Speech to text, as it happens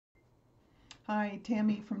Hi,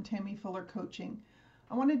 Tammy from Tammy Fuller Coaching.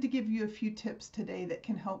 I wanted to give you a few tips today that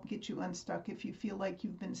can help get you unstuck if you feel like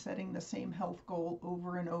you've been setting the same health goal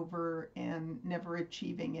over and over and never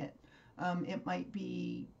achieving it. It might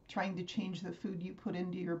be trying to change the food you put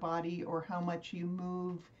into your body or how much you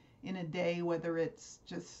move in a day, whether it's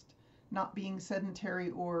just not being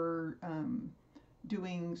sedentary or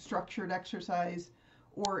doing structured exercise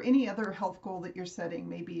or any other health goal that you're setting.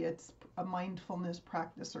 Maybe it's a mindfulness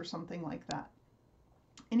practice or something like that.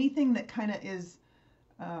 Anything that kind of is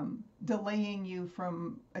delaying you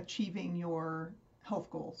from achieving your health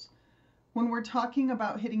goals. When we're talking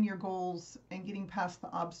about hitting your goals and getting past the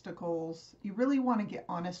obstacles, you really want to get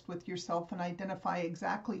honest with yourself and identify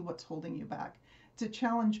exactly what's holding you back. It's a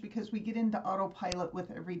challenge because we get into autopilot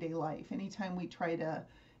with everyday life. Anytime we try to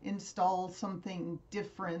install something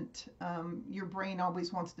different, your brain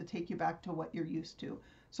always wants to take you back to what you're used to.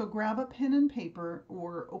 So grab a pen and paper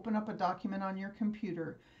or open up a document on your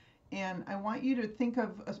computer, and I want you to think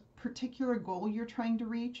of a particular goal you're trying to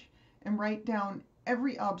reach and write down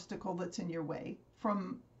every obstacle that's in your way,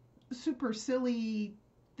 from super silly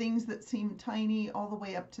things that seem tiny all the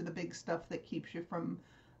way up to the big stuff that keeps you from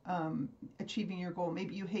achieving your goal.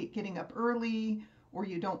 Maybe you hate getting up early, or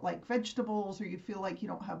you don't like vegetables, or you feel like you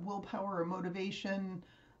don't have willpower or motivation,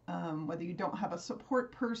 whether you don't have a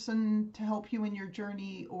support person to help you in your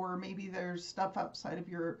journey, or maybe there's stuff outside of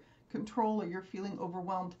your control or you're feeling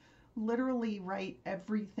overwhelmed. Literally write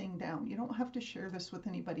everything down. You don't have to share this with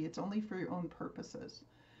anybody. It's only for your own purposes.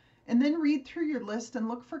 And then read through your list and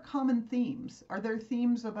look for common themes. Are there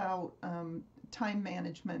themes about time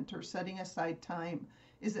management or setting aside time?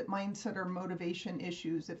 Is it mindset or motivation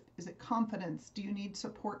issues? Is it confidence? Do you need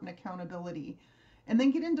support and accountability? And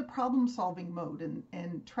then get into problem solving mode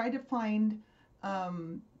and try to find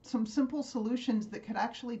some simple solutions that could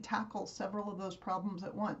actually tackle several of those problems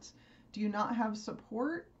at once. Do you not have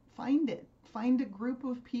support? Find it. Find a group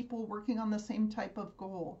of people working on the same type of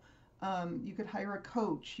goal. You could hire a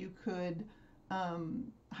coach. You could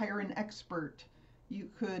hire an expert. You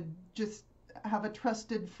could just have a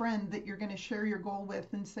trusted friend that you're going to share your goal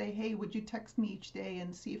with and say, hey, would you text me each day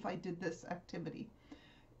and see if I did this activity?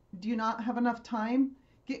 Do you not have enough time?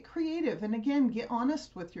 Get creative. And again, get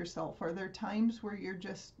honest with yourself. Are there times where you're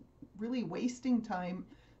just really wasting time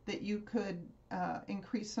that you could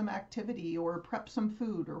increase some activity or prep some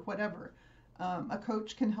food or whatever? A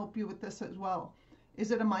coach can help you with this as well.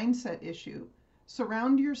 Is it a mindset issue?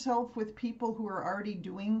 Surround yourself with people who are already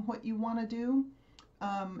doing what you want to do,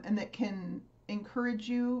 and that can encourage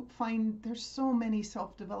you. There's so many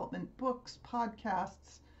self-development books,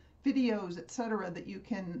 podcasts, videos, etc., that you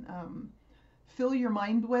can fill your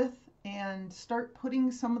mind with and start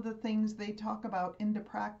putting some of the things they talk about into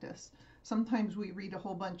practice. Sometimes we read a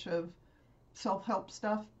whole bunch of self-help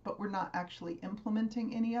stuff, but we're not actually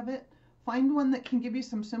implementing any of it. Find one that can give you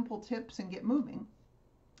some simple tips and get moving.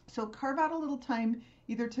 So carve out a little time,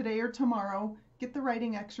 either today or tomorrow, get the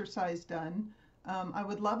writing exercise done. I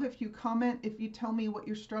would love if you comment, if you tell me what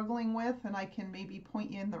you're struggling with, and I can maybe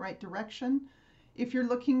point you in the right direction. If you're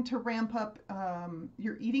looking to ramp up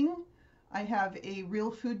your eating, I have a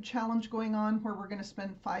real food challenge going on where we're going to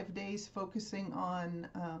spend 5 days focusing on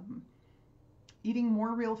eating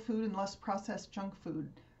more real food and less processed junk food.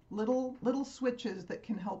 Little switches that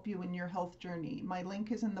can help you in your health journey. My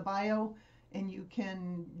link is in the bio, and you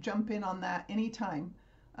can jump in on that anytime.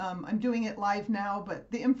 I'm doing it live now,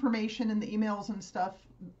 but the information in the emails and stuff,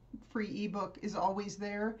 free ebook, is always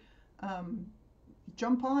there.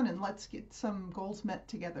 Jump on and let's get some goals met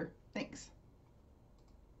together. Thanks.